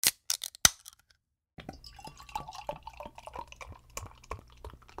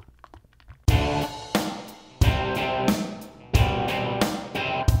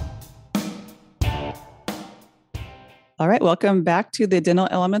All right, welcome back to the Dental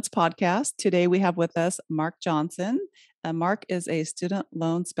Elements podcast. Today we have with us Mark Johnson. Mark is a student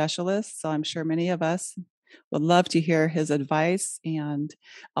loan specialist, so I'm sure many of us would love to hear his advice, and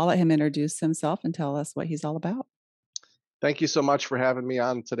I'll let him introduce himself and tell us what he's all about. Thank you so much for having me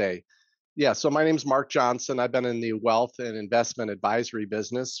on today. Yeah, so my name is Mark Johnson. I've been in the wealth and investment advisory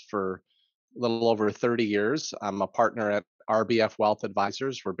business for a little over 30 years. I'm a partner at RBF Wealth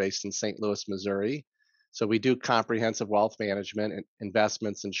Advisors. We're based in St. Louis, Missouri. So we do comprehensive wealth management,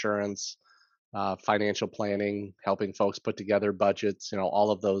 investments, insurance, financial planning, helping folks put together budgets,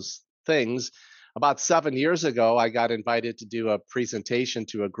 all of those things. About 7 years ago, I got invited to do a presentation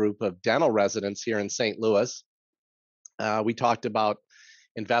to a group of dental residents here in St. Louis. We talked about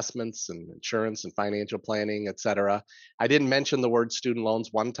investments and insurance and financial planning, et cetera. I didn't mention the word student loans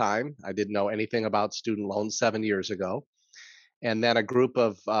one time. I didn't know anything about student loans 7 years ago. And then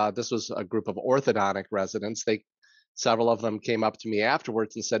this was a group of orthodontic residents. Several of them came up to me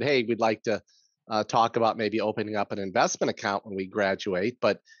afterwards and said, "Hey, we'd like to talk about maybe opening up an investment account when we graduate.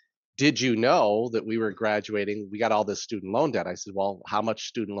 But did you know that we were graduating? We got all this student loan debt." I said, "Well, how much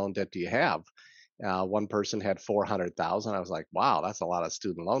student loan debt do you have?" One person had 400,000. I was like, "Wow, that's a lot of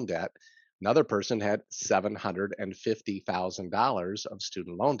student loan debt." Another person had $750,000 of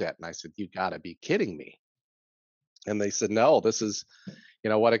student loan debt, and I said, "You got to be kidding me!" And they said, "No, this is,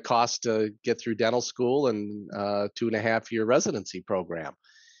 what it costs to get through dental school and 2.5 year residency program."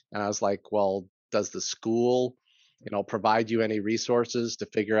 And I was like, "Well, does the school, provide you any resources to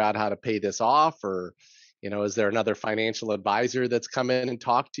figure out how to pay this off, or is there another financial advisor that's come in and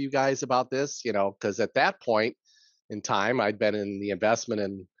talked to you guys about this?" Because at that point in time, I'd been in the investment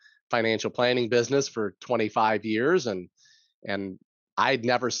and financial planning business for 25 years, and I'd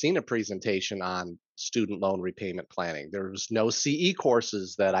never seen a presentation on student loan repayment planning. There was no CE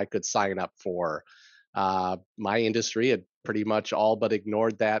courses that I could sign up for. My industry had pretty much all but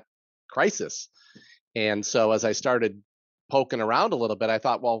ignored that crisis. And so as I started poking around a little bit, I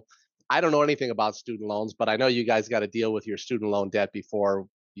thought, well, I don't know anything about student loans, but I know you guys got to deal with your student loan debt before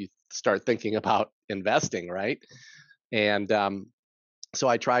you start thinking about investing, right? And so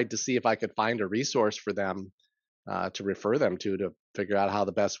I tried to see if I could find a resource for them to refer them to figure out how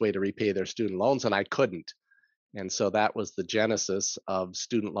the best way to repay their student loans, and I couldn't. And so that was the genesis of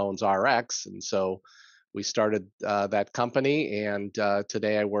Student Loans RX. And so we started that company, and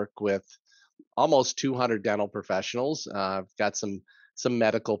today I work with almost 200 dental professionals. I've got some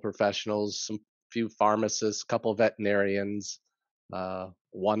medical professionals, some few pharmacists, a couple veterinarians,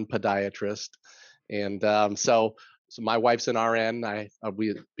 one podiatrist, and so my wife's an RN.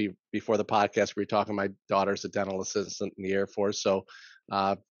 Before the podcast, we were talking. My daughter's a dental assistant in the Air Force, so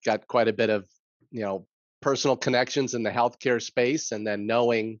got quite a bit of personal connections in the healthcare space, and then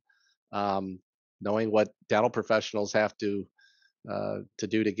knowing what dental professionals have to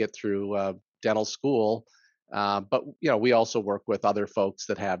do to get through dental school. But we also work with other folks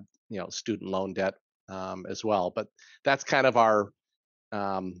that have student loan debt as well. But that's kind of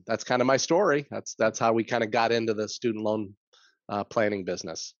that's kind of my story. That's how we kind of got into the student loan planning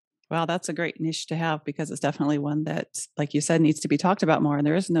business. Wow, that's a great niche to have because it's definitely one that, like you said, needs to be talked about more. And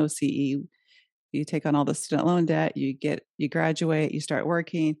there is no CE. You take on all the student loan debt, you graduate, you start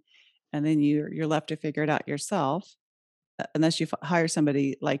working, and then you're left to figure it out yourself, unless you hire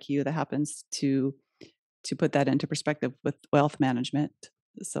somebody like you that happens to put that into perspective with wealth management.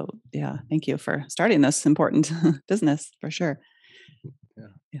 So yeah, thank you for starting this important business for sure. Yeah,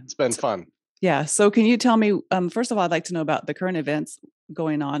 Yeah. it's been fun. Yeah. So can you tell me, first of all, I'd like to know about the current events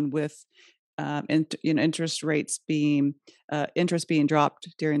going on with interest rates being interest being dropped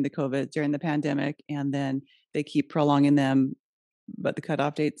during the pandemic, and then they keep prolonging them, but the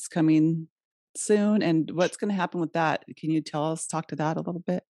cutoff date's coming soon. And what's going to happen with that? Can you talk to that a little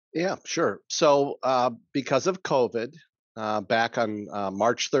bit? Yeah, sure. So because of COVID, back on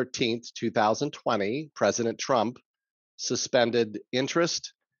March 13th, 2020, President Trump suspended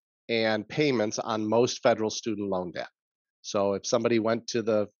interest and payments on most federal student loan debt. So if somebody went to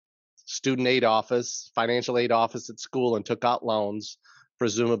the student aid office, financial aid office at school and took out loans,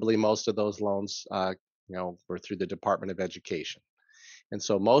 presumably most of those loans, were through the Department of Education. And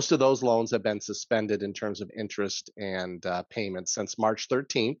so most of those loans have been suspended in terms of interest and payments since March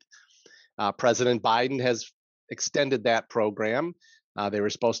 13th. President Biden has extended that program. They were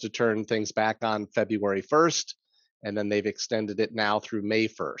supposed to turn things back on February 1st, and then they've extended it now through May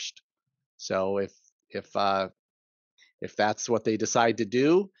 1st. So if that's what they decide to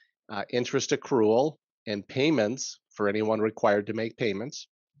do, interest accrual and payments for anyone required to make payments.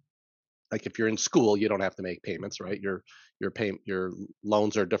 Like if you're in school, you don't have to make payments, right? You're your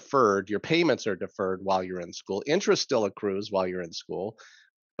loans are deferred, your payments are deferred while you're in school. Interest still accrues while you're in school,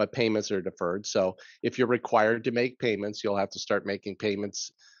 but payments are deferred. So if you're required to make payments, you'll have to start making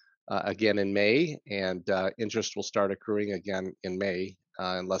payments again in May, and interest will start accruing again in May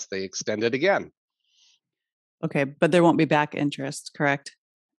unless they extend it again. Okay, but there won't be back interest, correct?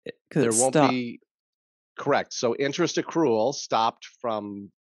 Because There it's won't stopped. be correct. So interest accrual stopped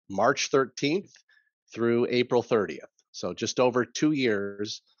from March 13th through April 30th. So just over 2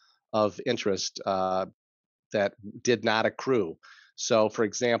 years of interest that did not accrue. So, for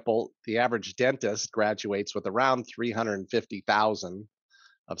example, the average dentist graduates with around 350,000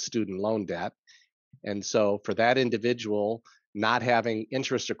 of student loan debt. And so for that individual not having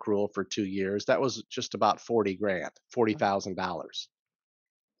interest accrual for 2 years, that was just about 40 grand, $40,000.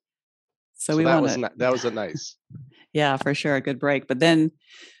 So So we that want was to, that was a nice. yeah, for sure, a good break. But then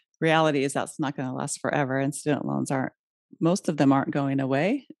reality is that's not going to last forever, and student loans aren't. Most of them aren't going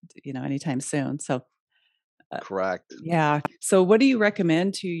away, anytime soon. So Correct. yeah. So what do you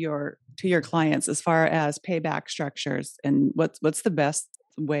recommend to your clients as far as payback structures, and what's the best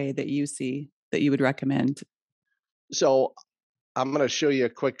way that you see that you would recommend? So I'm going to show you a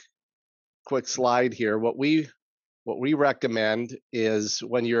quick slide here. What we recommend is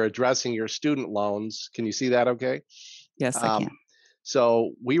when you're addressing your student loans. Can you see that? Okay. Yes, I Um, can.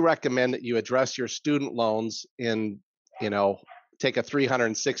 so we recommend that you address your student loans in, you know, take a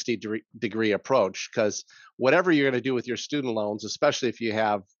 360-degree approach, because whatever you're going to do with your student loans, especially if you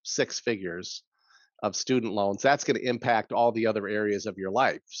have six figures of student loans, that's going to impact all the other areas of your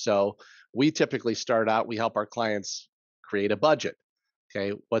life. So we typically start out, we help our clients create a budget.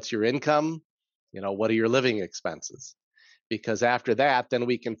 Okay, what's your income? What are your living expenses? Because after that, then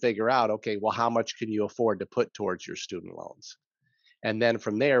we can figure out, okay, well, how much can you afford to put towards your student loans? And then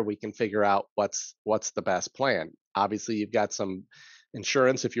from there, we can figure out what's the best plan. Obviously, you've got some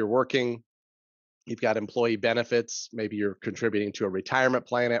insurance if you're working, you've got employee benefits, maybe you're contributing to a retirement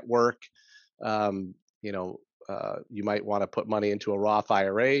plan at work. um, you might want to put money into a Roth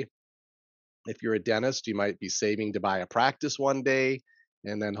IRA. If you're a dentist, you might be saving to buy a practice one day,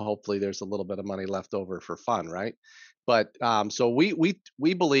 and then hopefully there's a little bit of money left over for fun, right? But so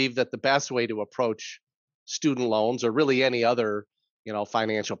we believe that the best way to approach student loans, or really any other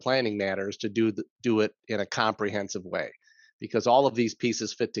financial planning matters, to do it in a comprehensive way, because all of these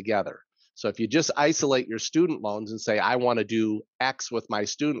pieces fit together. So if you just isolate your student loans and say, I want to do X with my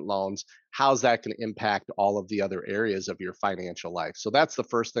student loans, how's that going to impact all of the other areas of your financial life? So that's the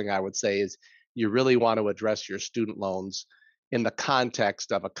first thing I would say, is you really want to address your student loans in the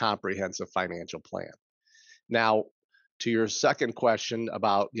context of a comprehensive financial plan. Now, to your second question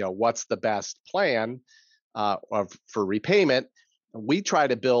about what's the best plan for repayment, we try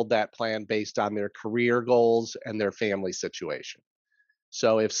to build that plan based on their career goals and their family situation.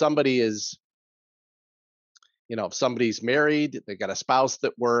 So if somebody's married, they got a spouse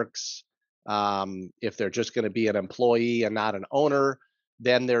that works, if they're just going to be an employee and not an owner,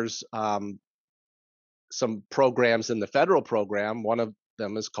 then there's some programs in the federal program. One of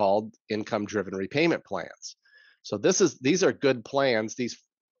them is called income driven repayment plans. So these are good plans. These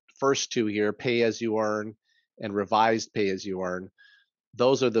first two here, pay as you earn and revised pay as you earn,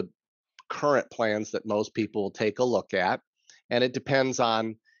 those are the current plans that most people take a look at. And it depends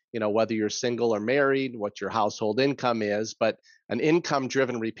on whether you're single or married, what your household income is. But an income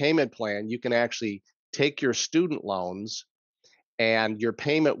driven repayment plan, you can actually take your student loans, and your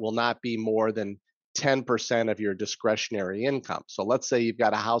payment will not be more than 10% of your discretionary income. So let's say you've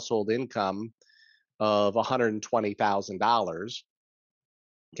got a household income of $120,000.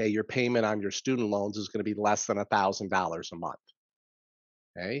 Okay, your payment on your student loans is going to be less than $1,000 a month.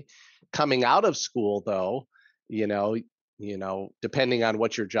 Okay, coming out of school though, you know, depending on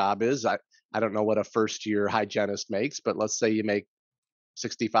what your job is, I don't know what a first year hygienist makes, but let's say you make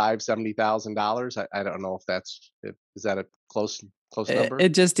 65, $70,000. I don't know is that a close number?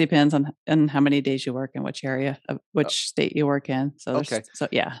 It just depends on how many days you work and which area of Uh, which state you work in. So Okay,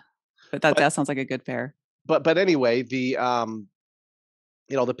 yeah. But that but that sounds like a good fare. anyway, the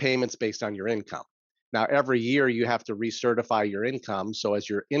payments based on your income. Now, every year you have to recertify your income. So as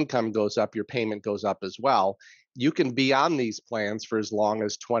your income goes up, your payment goes up as well. You can be on these plans for as long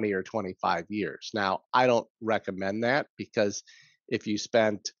as 20 or 25 years. Now, I don't recommend that, because if you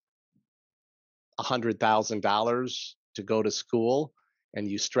spent $100,000 to go to school and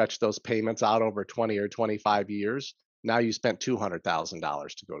you stretch those payments out over 20 or 25 years, now you spent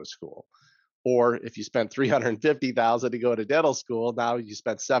 $200,000 to go to school. Or if you spent 350,000 to go to dental school, now you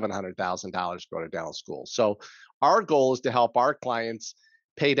spent $700,000 to go to dental school. So our goal is to help our clients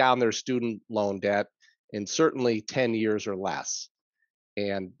pay down their student loan debt and certainly 10 years or less.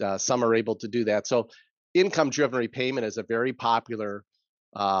 And some are able to do that. So income-driven repayment is a very popular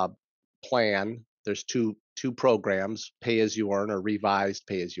uh, plan. There's two programs, pay as you earn or revised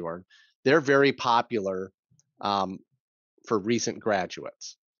pay as you earn. They're very popular um, for recent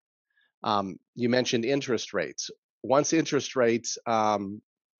graduates. You mentioned interest rates. Once interest rates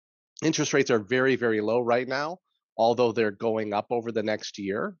are very, very low right now, although they're going up over the next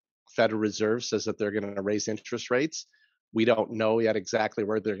year. Federal Reserve says that they're going to raise interest rates. We don't know yet exactly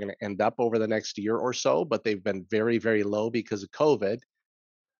where they're going to end up over the next year or so, but they've been very, very low because of COVID.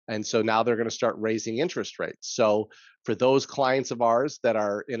 And so now they're going to start raising interest rates. So for those clients of ours that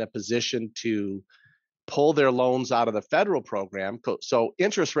are in a position to pull their loans out of the federal program, so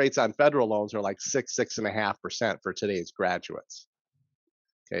interest rates on federal loans are like 6.5% for today's graduates.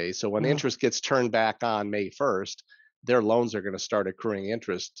 Okay, so when Wow. interest gets turned back on May 1st, their loans are going to start accruing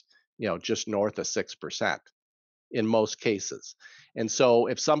interest, just north of 6% in most cases. And so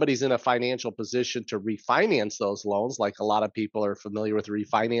if somebody's in a financial position to refinance those loans, like a lot of people are familiar with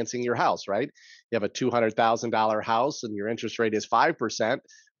refinancing your house, right? You have a $200,000 house and your interest rate is 5%.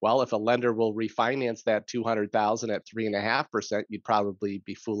 Well, if a lender will refinance that 200,000 at 3.5%, you'd probably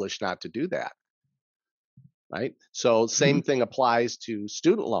be foolish not to do that. Right? So Mhm. same thing applies to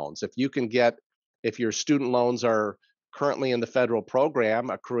student loans. If your student loans are currently in the federal program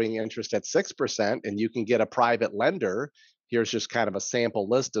accruing interest at 6% and you can get a private lender, here's just kind of a sample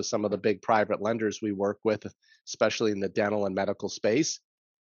list of some of the big private lenders we work with, especially in the dental and medical space.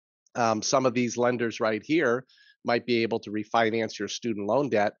 Some of these lenders right here might be able to refinance your student loan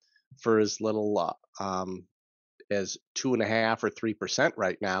debt for as little as 2.5 or 3%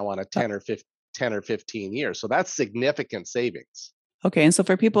 right now on a Uh, 10 or 15 years. So that's significant savings. Okay, and so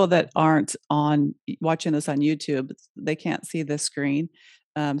for people that aren't watching this on YouTube, they can't see the screen.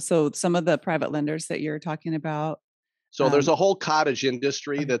 So some of the private lenders that you're talking about, So there's um, a whole cottage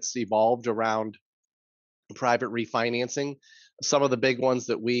industry okay, that's evolved around private refinancing. Some of the big ones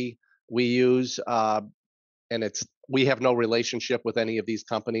that we use, and we have no relationship with any of these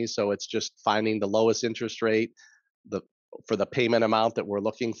companies, so it's just finding the lowest interest rate, the for the payment amount that we're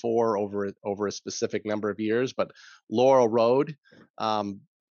looking for over a specific number of years. But Laurel Road,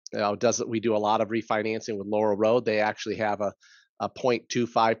 does we do a lot of refinancing with Laurel Road. They actually have a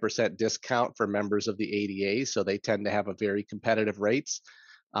 0.25% discount for members of the ADA, so they tend to have a very competitive rates.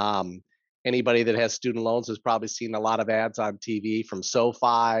 Um, Anybody that has student loans has probably seen a lot of ads on TV from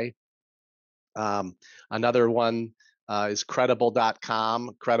SoFi. Another one is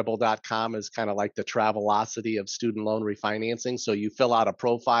credible.com. Credible.com is kind of like the Travelocity of student loan refinancing. So you fill out a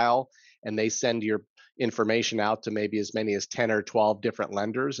profile and they send your information out to maybe as many as 10 or 12 different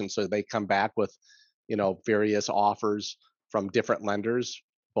lenders. And so they come back with, various offers from different lenders,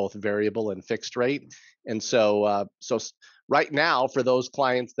 both variable and fixed rate. And so right now, for those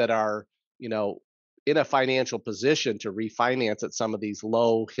clients that are, you know, in a financial position to refinance at some of these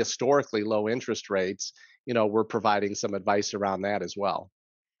historically low interest rates, we're providing some advice around that as well.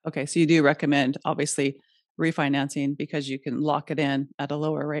 okay, so you do recommend obviously refinancing because you can lock it in at a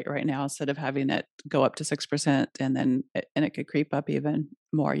lower rate right now instead of having it go up to 6% and then and it could creep up even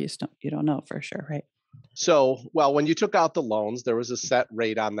more. You don't know for sure, right? So, well, when you took out the loans, there was a set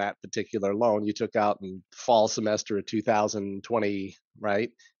rate on that particular loan you took out in fall semester of 2020,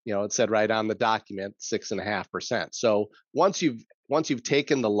 right? It said right on the document 6.5%. So once you've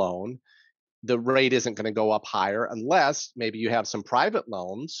taken the loan, the rate isn't going to go up higher unless maybe you have some private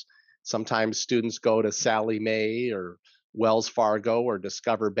loans. Sometimes students go to Sallie Mae or Wells Fargo or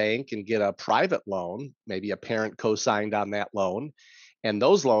Discover Bank and get a private loan, maybe a parent co-signed on that loan. And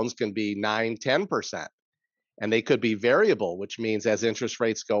those loans can be 9, 10%. And they could be variable, which means as interest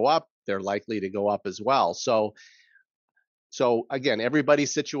rates go up, they're likely to go up as well. So again,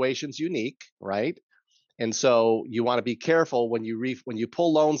 everybody's situation's unique, right? And so you want to be careful when you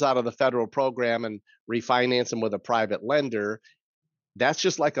pull loans out of the federal program and refinance them with a private lender. That's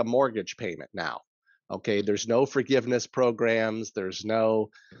just like a mortgage payment now. Okay, there's no forgiveness programs. There's no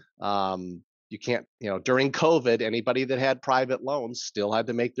you can't, during COVID, anybody that had private loans still had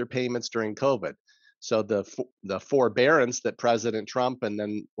to make their payments during COVID. So the forbearance that President Trump and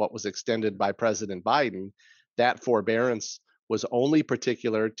then what was extended by President Biden, that forbearance was only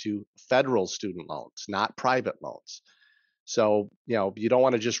particular to federal student loans, not private loans. So, you don't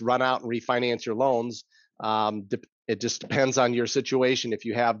want to just run out and refinance your loans. It just depends on your situation. If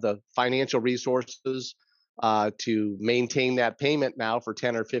you have the financial resources to maintain that payment now for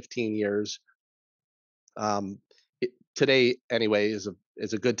 10 or 15 years, um, today anyway is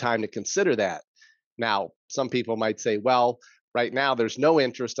a good time to consider that. Now, some people might say, well, Right now, there's no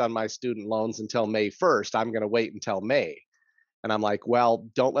interest on my student loans until May 1st. I'm going to wait until May. And I'm like, well,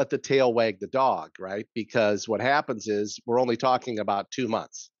 don't let the tail wag the dog, right? Because what happens is we're only talking about 2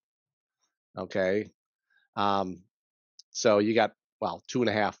 months. Okay. Um, so you got, well,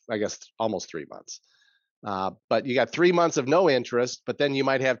 2.5, I guess, almost 3 months. But you got 3 months of no interest, but then you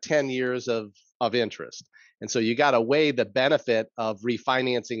might have 10 years of interest. And so you got to weigh the benefit of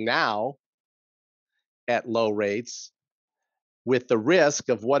refinancing now at low rates with the risk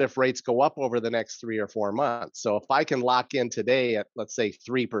of what if rates go up over the next 3 or 4 months. So if I can lock in today at, let's say,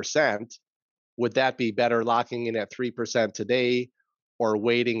 3%, would that be better locking in at 3% today or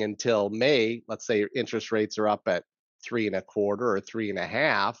waiting until May? Let's say interest rates are up at 3.25 or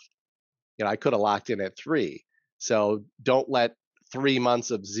 3.5. I could have locked in at 3. So don't let 3 months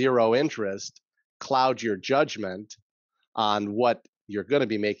of zero interest cloud your judgment on what you're going to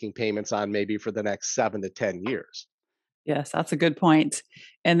be making payments on maybe for the next 7 to 10 years. Yes, that's a good point.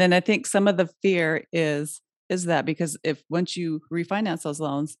 And then I think some of the fear is that because if once you refinance those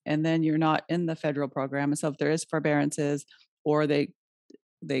loans and then you're not in the federal program, and so if there is forbearances or they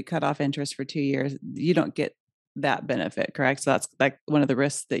cut off interest for 2 years, you don't get that benefit, correct? So that's like one of the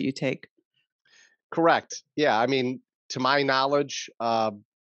risks that you take. Correct. Yeah. I mean, to my knowledge,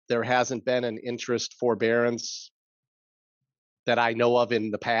 there hasn't been an interest forbearance that I know of in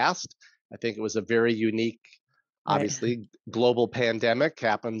the past. I think it was a very unique, Right. obviously, global pandemic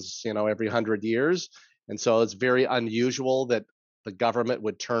happens, every 100 years. And so it's very unusual that the government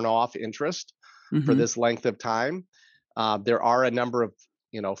would turn off interest for Mhm. this length of time. There are a number of,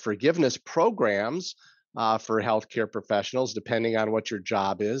 forgiveness programs for healthcare professionals, depending on what your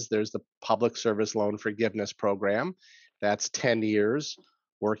job is. There's the Public Service Loan Forgiveness Program. That's 10 years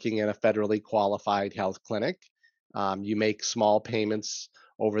working in a federally qualified health clinic. You make small payments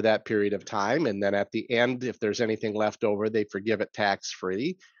over that period of time. And then at the end, if there's anything left over, they forgive it tax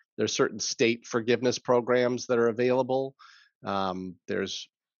free. There's certain state forgiveness programs that are available. There's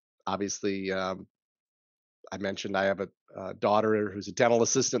obviously, I mentioned I have a daughter who's a dental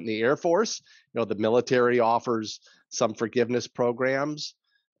assistant in the Air Force. The military offers some forgiveness programs.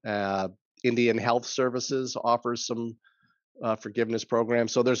 Uh, Indian Health Services offers some forgiveness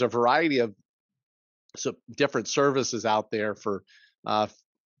programs. So there's a variety of different services out there for uh,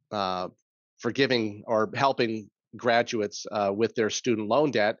 uh, forgiving or helping graduates with their student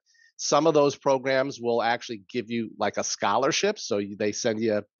loan debt. Some of those programs will actually give you like a scholarship. So they send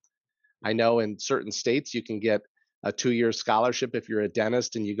you, I know in certain states, you can get a 2 year scholarship if you're a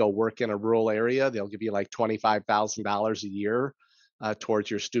dentist and you go work in a rural area. They'll give you like $25,000 a year towards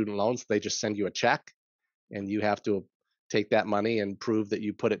your student loans. They just send you a check and you have to take that money and prove that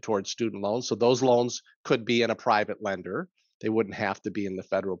you put it towards student loans. So those loans could be in a private lender. They wouldn't have to be in the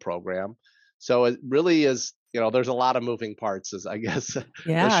federal program. So it really is, there's a lot of moving parts, is I guess the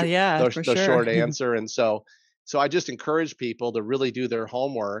Yeah, yeah, for the sure. short answer. And so I just encourage people to really do their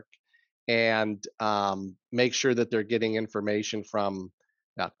homework and make sure that they're getting information from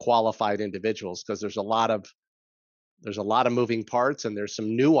qualified individuals, because there's a lot of moving parts and there's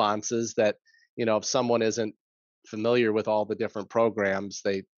some nuances that if someone isn't familiar with all the different programs,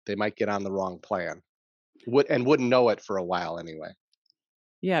 they might get on the wrong plan. Wouldn't know it for a while anyway.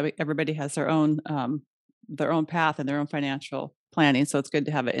 Yeah, everybody has their own path and their own financial planning, so it's good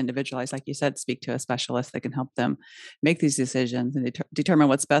to have it individualized, like you said, speak to a specialist that can help them make these decisions and determine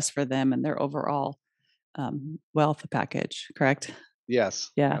what's best for them and their overall wealth package, correct? Yes,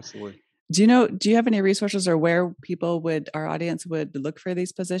 Yeah. absolutely. Do you have any resources or where our audience would look for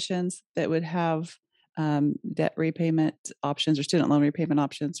these positions that would have debt repayment options or student loan repayment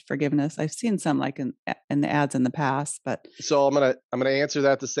options, forgiveness? I've seen some like in the ads in the past, but So I'm gonna answer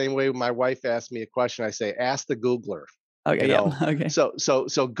that the same way my wife asked me a question. I say, ask the Googler. you okay, yep, know okay.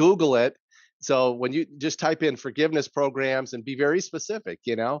 so Google it. So when you just type in forgiveness programs and be very specific,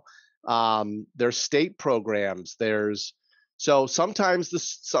 there's state programs. There's so sometimes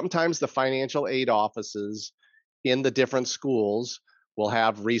the financial aid offices in the different schools will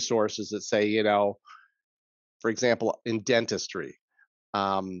have resources that say, for example, in dentistry,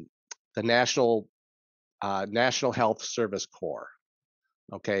 um, the National Health Service Corps.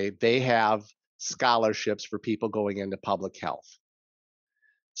 Okay, they have scholarships for people going into public health.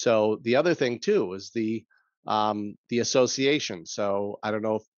 So the other thing too is the association. So I don't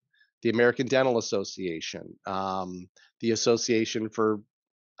know if the American Dental Association, the Association for,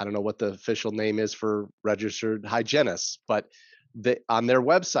 I don't know what the official name is for registered hygienists, but on their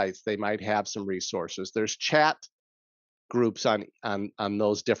websites they might have some resources. There's chat groups on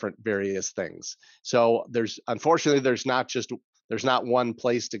those different various things. So unfortunately there's not one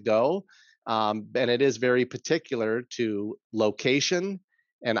place to go. And it is very particular to location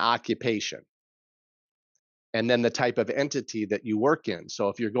and occupation, and then the type of entity that you work in. So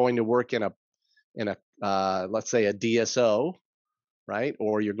if you're going to work in a let's say a DSO, right,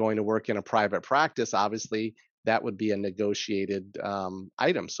 or you're going to work in a private practice, obviously that would be a negotiated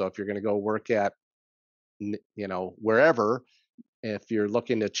item. So if you're going to go work at wherever, if you're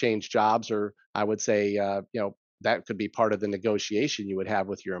looking to change jobs, or I would say, that could be part of the negotiation you would have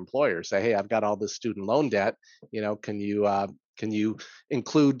with your employer. Say, hey, I've got all this student loan debt. Can you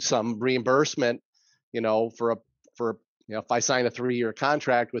include some reimbursement? For if I sign a 3-year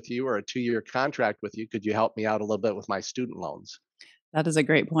contract with you or a 2-year contract with you, could you help me out a little bit with my student loans? That is a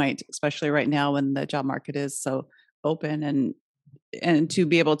great point, especially right now when the job market is so open, and to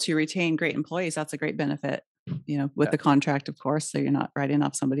be able to retain great employees, that's a great benefit, with Yeah, the contract, of course, so you're not writing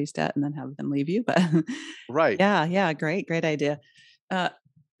off somebody's debt and then have them leave you. But right. yeah, yeah, great idea. Uh,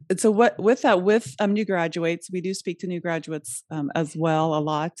 so with new graduates, we do speak to new graduates as well a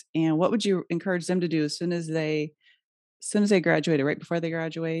lot. And what would you encourage them to do as soon as they graduate, or right before they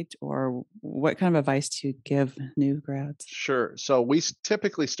graduate, or what kind of advice do you give new grads? Sure. So we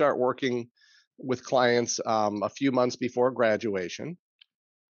typically start working with clients a few months before graduation,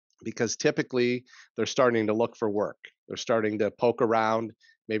 because typically they're starting to look for work. They're starting to poke around.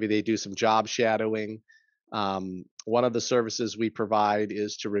 Maybe they do some job shadowing. One of the services we provide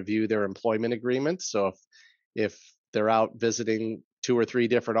is to review their employment agreements. So if they're out visiting 2 or 3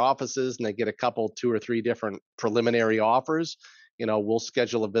 different offices and they get a couple, 2 or 3 different preliminary offers, we'll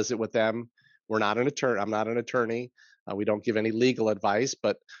schedule a visit with them. We're not an attorney. I'm not an attorney. We don't give any legal advice,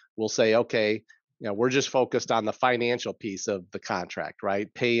 but we'll say, okay, we're just focused on the financial piece of the contract,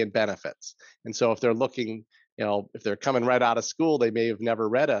 right? Pay and benefits. And so if they're looking, if they're coming right out of school, they may have never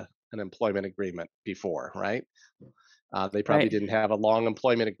read an employment agreement before, right? They probably Right. didn't have a long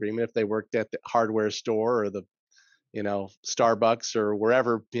employment agreement if they worked at the hardware store or the, Starbucks or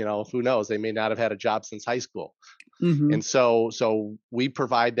wherever, who knows? They may not have had a job since high school. Hmm. And so we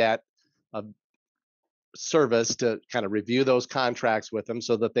provide that uh, service to kind of review those contracts with them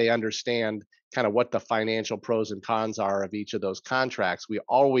so that they understand kind of what the financial pros and cons are of each of those contracts. We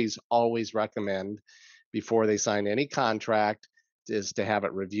always recommend before they sign any contract is to have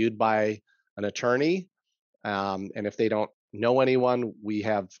it reviewed by an attorney. And if they don't know anyone, we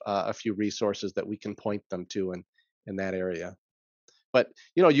have a few resources that we can point them to in that area. But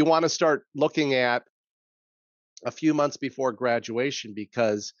you want to start looking at a few months before graduation,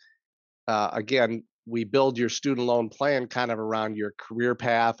 because again, we build your student loan plan kind of around your career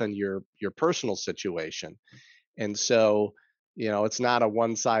path and your personal situation. And so, it's not a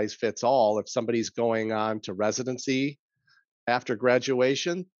one size fits all. If somebody's going on to residency after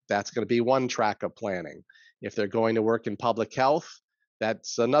graduation, that's going to be one track of planning. If they're going to work in public health,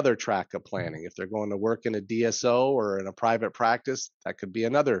 that's another track of planning. If they're going to work in a DSO or in a private practice, that could be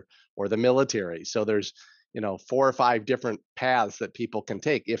another, or the military. So there's 4 or 5 different paths that people can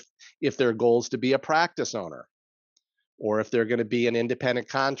take if their goal is to be a practice owner, or if they're going to be an independent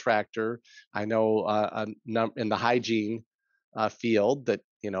contractor. I know in the hygiene field that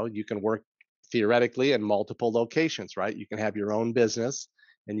you can work theoretically in multiple locations, right? You can have your own business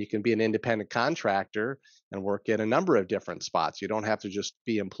and you can be an independent contractor and work in a number of different spots. You don't have to just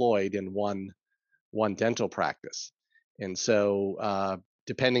be employed in one dental practice. And so,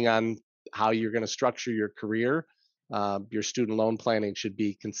 depending on how you're going to structure your career, your student loan planning should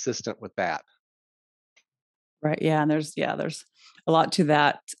be consistent with that. Right. Yeah. And there's a lot to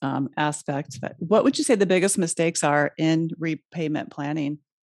that aspect. But what would you say the biggest mistakes are in repayment planning?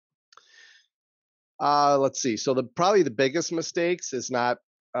 Let's see. So probably the biggest mistakes is not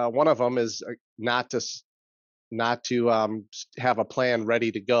one of them is not to have a plan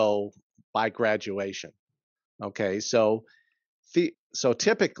ready to go by graduation. Okay, so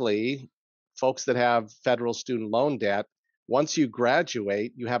typically, folks that have federal student loan debt, once you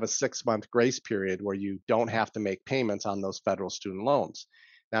graduate, you have a 6-month grace period where you don't have to make payments on those federal student loans.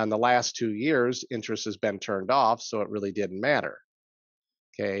 Now, in the last 2 years, interest has been turned off, so it really didn't matter.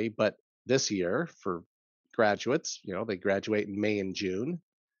 Okay, but this year for graduates, they graduate in May and June.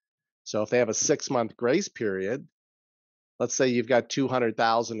 So if they have a 6-month grace period, let's say you've got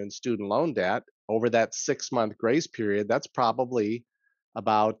 200,000 in student loan debt over that 6-month grace period, that's probably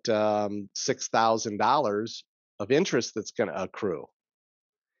about $6,000 of interest that's going to accrue.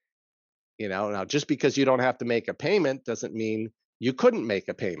 Now just because you don't have to make a payment doesn't mean you couldn't make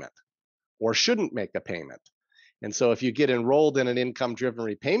a payment or shouldn't make a payment. And so if you get enrolled in an income driven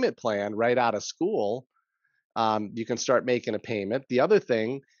repayment plan right out of school, you can start making a payment. The other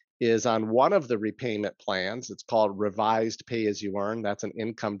thing is on one of the repayment plans. It's called Revised Pay As You Earn. That's an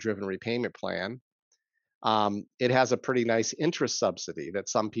income-driven repayment plan. It has a pretty nice interest subsidy that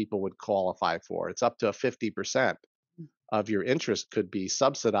some people would qualify for. It's up to 50% of your interest could be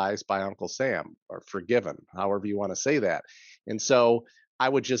subsidized by Uncle Sam or forgiven, however you want to say that. And so I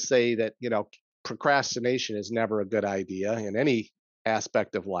would just say that, procrastination is never a good idea in any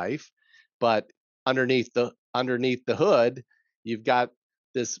aspect of life, but underneath the hood, you've got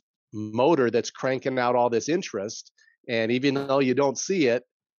this motor that's cranking out all this interest, and even though you don't see it,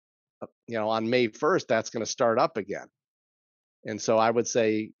 on May 1st, that's going to start up again. And so I would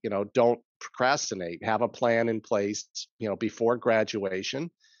say, don't procrastinate. Have a plan in place, before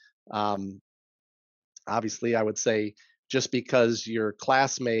graduation. Obviously, I would say just because your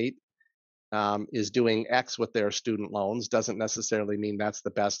classmate is doing X with their student loans doesn't necessarily mean that's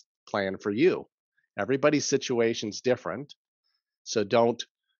the best plan for you. Everybody's situation's different, so don't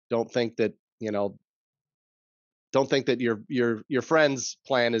think that don't think that your friend's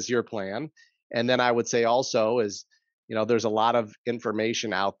plan is your plan. And then I would say also is, there's a lot of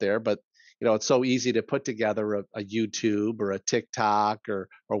information out there, but it's so easy to put together a YouTube or a TikTok or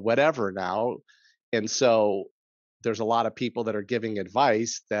whatever now. And so there's a lot of people that are giving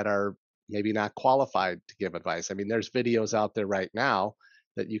advice that are maybe not qualified to give advice. I mean, there's videos out there right now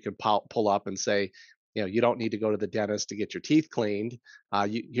that you can pull up and say, you don't need to go to the dentist to get your teeth cleaned.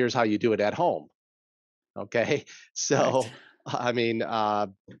 Here's how you do it at home. Okay. Correct. So, I mean,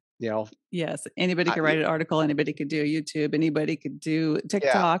 Yes, anybody could write an article, anybody could do YouTube, anybody could do yeah.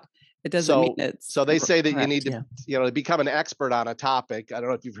 TikTok. It doesn't mean it's So they say that you correct. need to, Yeah. to become an expert on a topic. I don't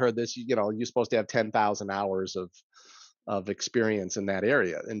know if you've heard this. You're supposed to have 10,000 hours of experience in that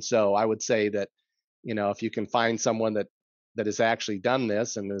area. And so I would say that, if you can find someone that has actually done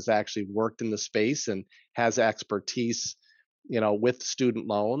this and has actually worked in the space and has expertise, with student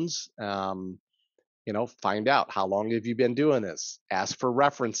loans, find out how long have you been doing this. Ask for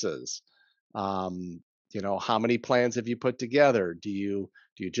references. How many plans have you put together? Do you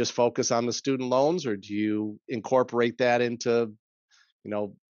just focus on the student loans, or do you incorporate that into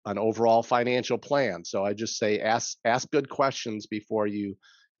an overall financial plan? So I just say ask good questions before you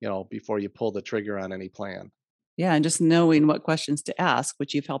pull the trigger on any plan. Yeah, and just knowing what questions to ask,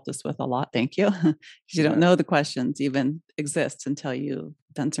 which you've helped us with a lot. Thank you. Because you don't Yeah. know the questions even exist until you've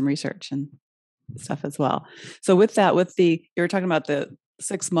done some research and stuff as well. So with that, you were talking about the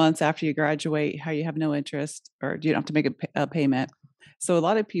 6 months after you graduate, how you have no interest or you don't have to make a payment. So a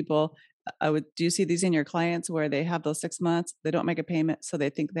lot of people, do you see these in your clients where they have those 6 months, they don't make a payment, so they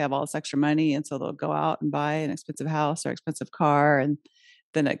think they have all this extra money, and so they'll go out and buy an expensive house or expensive car, and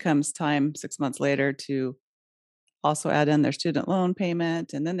then it comes time 6 months later to also add in their student loan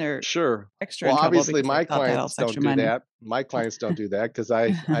payment, and then they're Sure. extra Well, in trouble obviously because they my thought they had all clients this don't extra do money. that. My clients don't do that because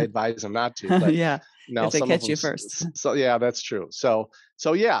I advise them not to. But Yeah, now if they some of catch them. you first. So yeah, that's true. So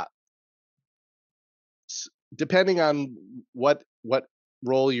yeah, depending on what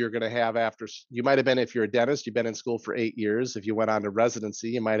role you're going to have after, you might have been, if you're a dentist, you've been in school for 8 years. If you went on to residency,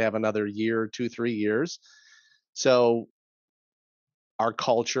 you might have another year, 2, 3 years. So our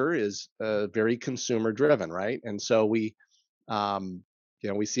culture is very consumer driven, right? And so um,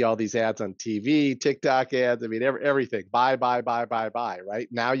 we see all these ads on TV, TikTok ads. I mean, everything, buy, right?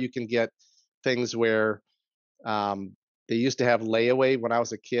 Now you can get things where they used to have layaway. When I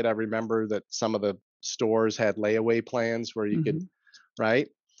was a kid, I remember that some of the stores had layaway plans where you could, Mhm. right?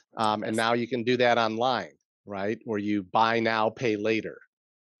 And Yes. now you can do that online, right? Where you buy now, pay later.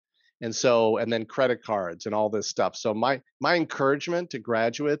 And then credit cards and all this stuff. So my encouragement to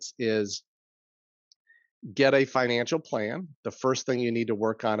graduates is get a financial plan. The first thing you need to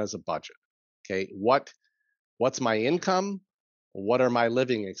work on is a budget. Okay, what's my income? What are my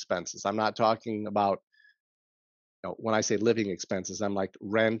living expenses? I'm not talking about, when I say living expenses, I'm like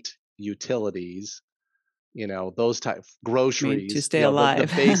rent, utilities, those type I mean, to groceries, stay the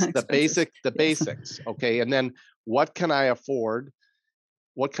alive, base expenses. the Yes. basics. Okay, and then what can I afford?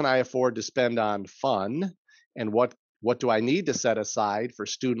 What can I afford to spend on fun, and what do I need to set aside for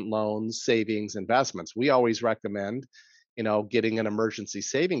student loans, savings, investments? We always recommend, getting an emergency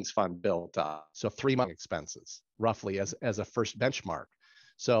savings fund built up. So 3 month expenses, roughly, as a first benchmark.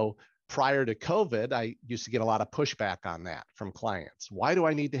 So prior to COVID, I used to get a lot of pushback on that from clients. Why do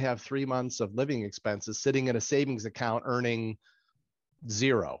I need to have 3 months of living expenses sitting in a savings account earning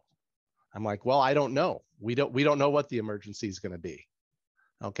zero? I'm like, well, I don't know. We don't know what the emergency is going to be.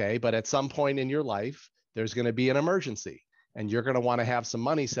 Okay, but at some point in your life, there's going to be an emergency, and you're going to want to have some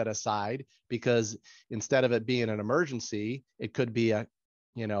money set aside, because instead of it being an emergency, it could be a,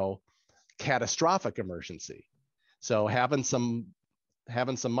 catastrophic emergency. So having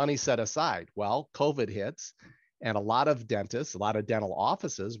having some money set aside. Well, COVID hits, and a lot of dentists, a lot of dental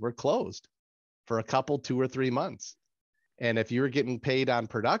offices were closed for a couple, 2 or 3 months. And if you were getting paid on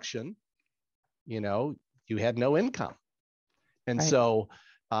production, you had no income. And Right. so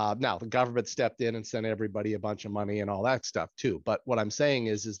now the government stepped in and sent everybody a bunch of money and all that stuff too. But what I'm saying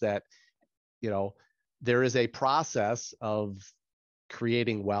is that, there is a process of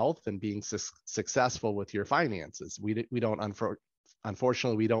creating wealth and being successful with your finances. We don't,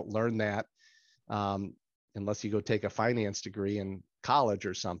 unfortunately, we don't learn that unless you go take a finance degree in college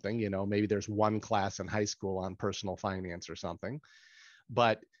or something. Maybe there's one class in high school on personal finance or something.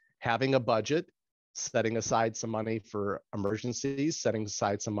 But having a budget, setting aside some money for emergencies, setting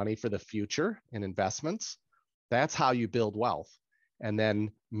aside some money for the future and investments, that's how you build wealth. And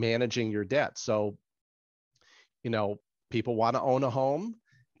then managing your debt. So, people want to own a home,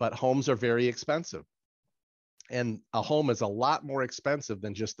 but homes are very expensive. And a home is a lot more expensive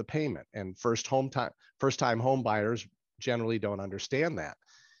than just the payment. And first time home buyers generally don't understand that.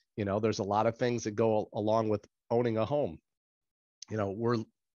 There's a lot of things that go along with owning a home. We're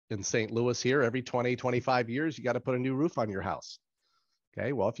in St. Louis here, every 20, 25 years, you got to put a new roof on your house.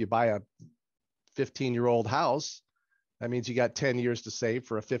 Okay. Well, if you buy a 15-year-old house, that means you got 10 years to save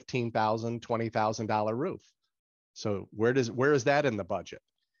for a $15,000, $20,000 roof. So where is that in the budget?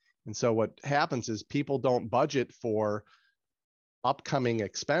 And so what happens is people don't budget for upcoming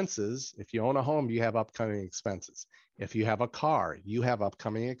expenses. If you own a home, you have upcoming expenses. If you have a car, you have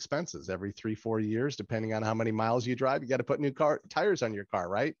upcoming expenses every 3-4 years, depending on how many miles you drive. You got to put new tires on your car,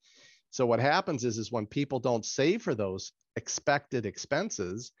 right? So what happens is when people don't save for those expected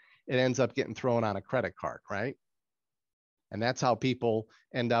expenses, it ends up getting thrown on a credit card, right? And that's how people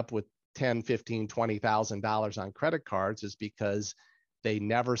end up with $10, $15, $20,000 on credit cards, is because they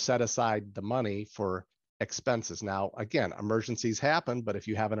never set aside the money for expenses. Now, again, emergencies happen, but if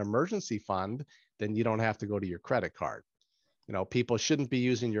you have an emergency fund, then you don't have to go to your credit card. People shouldn't be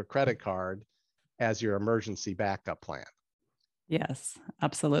using your credit card as your emergency backup plan. Yes,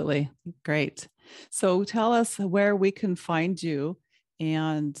 absolutely. Great. So tell us where we can find you,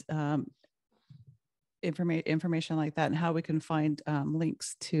 and information like that, and how we can find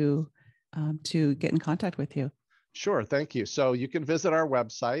links to get in contact with you. Sure. Thank you. So you can visit our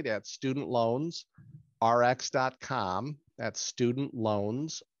website at studentloansrx.com. That's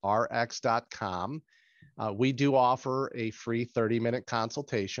studentloansrx.com. We do offer a free 30-minute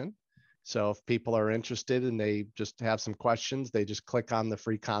consultation. So if people are interested and they just have some questions, they just click on the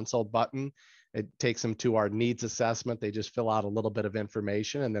free consult button. It takes them to our needs assessment. They just fill out a little bit of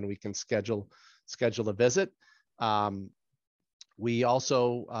information, and then we can schedule a visit. We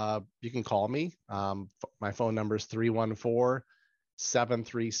also, you can call me. My phone number is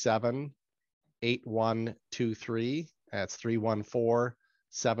 314-737-8123. That's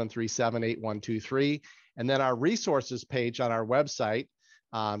 314-737-8123. And then our resources page on our website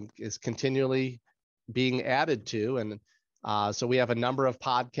is continually being added to. And so we have a number of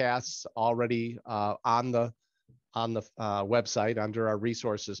podcasts already on the website under our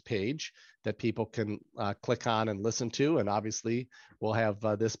resources page that people can click on and listen to. And obviously we'll have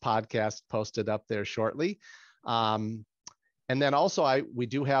this podcast posted up there shortly. And then also we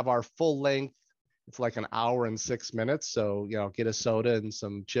do have our full length. It's like an hour and 6 minutes. So, get a soda and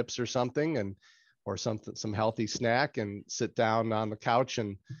some chips or something, or some healthy snack, and sit down on the couch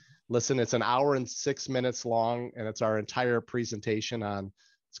and listen. It's an hour and 6 minutes long, and it's our entire presentation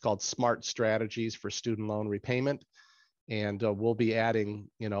it's called Smart Strategies for Student Loan Repayment. And we'll be adding,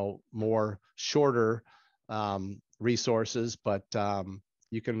 more shorter resources, but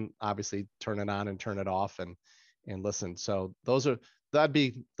you can obviously turn it on and turn it off and listen. So those would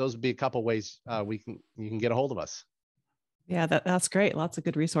be a couple ways you can get a hold of us. Yeah, that's great. Lots of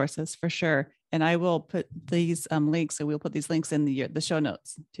good resources for sure. And I will put these links. So we'll put these links in the show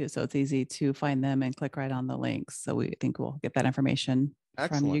notes too, so it's easy to find them and click right on the links. So we think we'll get that information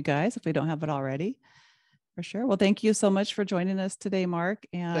from you guys if we don't have it already. For sure. Well, thank you so much for joining us today, Mark.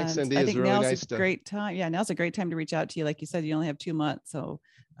 And thanks, Cindy. I think really now's a great time. Yeah, now's a great time to reach out to you. Like you said, you only have 2 months, so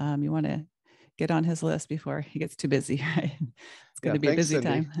you want to get on his list before he gets too busy. Right? It's going to be a busy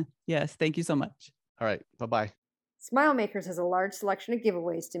Cindy. Time. Yes. Thank you so much. All right. Bye-bye. SmileMakers has a large selection of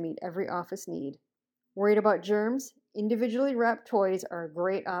giveaways to meet every office need. Worried about germs? Individually wrapped toys are a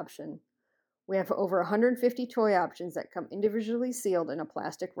great option. We have over 150 toy options that come individually sealed in a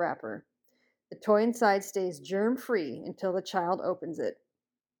plastic wrapper. The toy inside stays germ-free until the child opens it.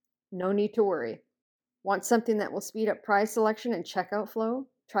 No need to worry. Want something that will speed up prize selection and checkout flow?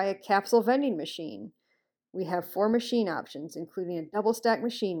 Try a capsule vending machine. We have 4 machine options, including a double stack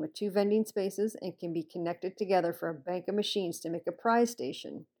machine with 2 vending spaces and can be connected together for a bank of machines to make a prize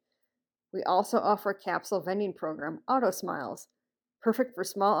station. We also offer a capsule vending program, Auto Smiles, perfect for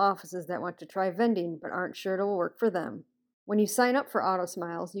small offices that want to try vending but aren't sure it will work for them. When you sign up for Auto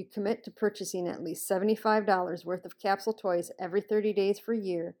Smiles, you commit to purchasing at least $75 worth of capsule toys every 30 days for a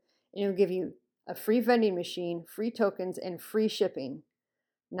year, and it will give you a free vending machine, free tokens, and free shipping.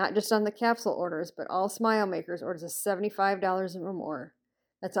 Not just on the capsule orders, but all Smile Makers orders of $75 or more.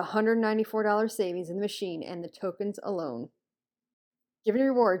 That's $194 savings in the machine and the tokens alone. Giving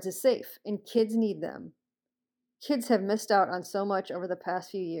rewards is safe, and kids need them. Kids have missed out on so much over the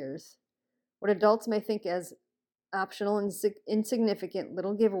past few years. What adults may think as optional and insignificant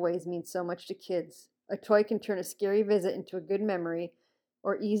little giveaways mean so much to kids. A toy can turn a scary visit into a good memory,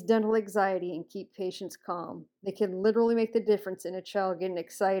 or ease dental anxiety and keep patients calm. They can literally make the difference in a child getting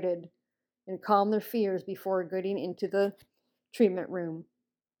excited and calm their fears before getting into the treatment room.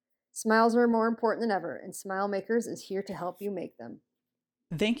 Smiles are more important than ever, and Smile Makers is here to help you make them.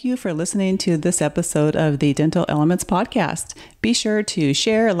 Thank you for listening to this episode of the Dental Elements Podcast. Be sure to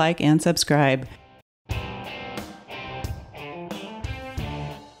share, like, and subscribe.